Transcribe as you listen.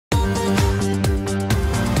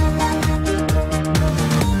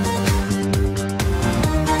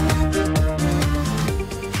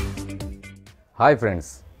Hi friends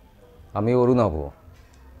आमी अरुणाभ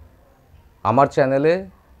आमार चैनेले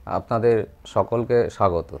आपनादेर सकलके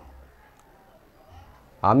स्वागत।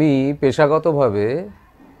 आमी पेशागतभावे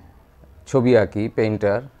छवि आँकी,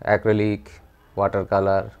 पेंटार, acrylic, water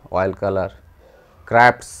colour, oil colour,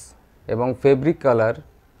 crafts एवं fabric colour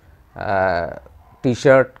T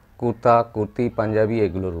shirt, kurta, kurti, Punjabi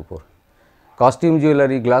एगुलोर ऊपर कस्टिम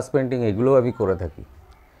जुएलारि, ग्लास पेंटिंग एगुलो आमी करे थाकी।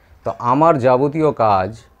 तो आमार जाबतीय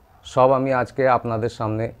काज सब आमी आजके आपनादेर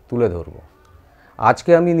सामने तुले धरब।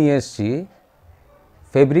 आजके आमी निये एसेछि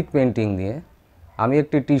फेब्रिक पेंटिंग निये। आमी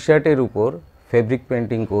एकटी टी शार्टेर ऊपर फेब्रिक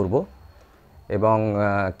पेंटिंग करब एबं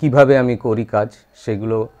किभाबे आमी करी काज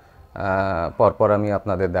सेगुलो परपर आमी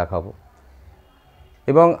आपनादेर देखाबो।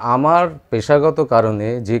 एबं आमार पेशागत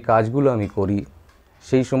कारणे जे काजगुलो आमी करी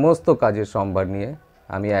सेई समस्त काजेर सम्भार निये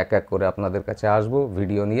आमी एक एक करे आपनादेर काछे आसबो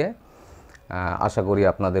भिडियो निये। आशा करी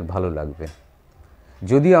आपनादेर भालो लागबे।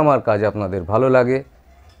 यदि आमार काज आपनादेर भालो लागे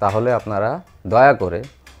ताहले आपनारा दया करे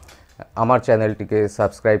आमार चैनलटिके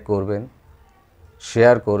सबस्क्राइब करबेन,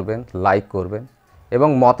 शेयर करबेन, लाइक करबेन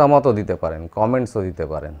एबं मतामतो दिते पारेन, कमेंट्सो दिते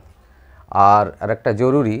पारेन। आर आरेकटा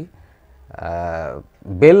जरूरी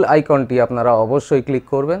बेल आइकनटी आपनारा अवश्यई क्लिक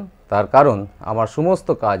करबेन, तार कारण आमार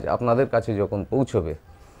समस्त काज आपनादेर काछे जखन पौঁছবে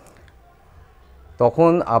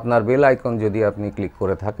तखन आपनार बेल आइकन यदि आपनि क्लिक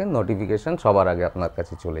करे थाकेन नोटिफिकेशन सबार आगे आपनार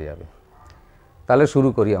काछे चले जाबे। ताहले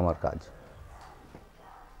शुरू करी आमार काज।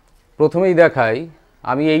 प्रथमेई देखाई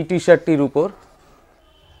आमी एई टी शार्टटिर ऊपर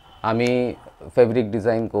आमी फैब्रिक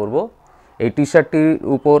डिजाइन करब। এই টি শার্টটির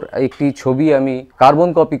উপর একটি ছবি আমি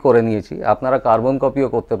কার্বন কপি করে নিয়েছি। আপনারা কার্বন কপিও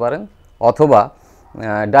করতে পারেন অথবা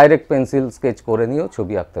ডাইরেক্ট পেন্সিল স্কেচ করে নিয়েও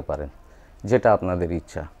ছবি আঁকতে পারেন, যেটা আপনাদের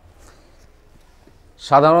ইচ্ছা।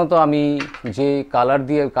 সাধারণত আমি যে কালার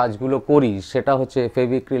দিয়ে কাজগুলো করি সেটা হচ্ছে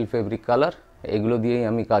ফেভিক্রিল, ফেব্রিক কালার, এগুলো দিয়েই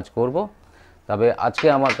আমি কাজ করব। তবে আজকে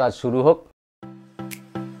আমার কাজ শুরু হোক।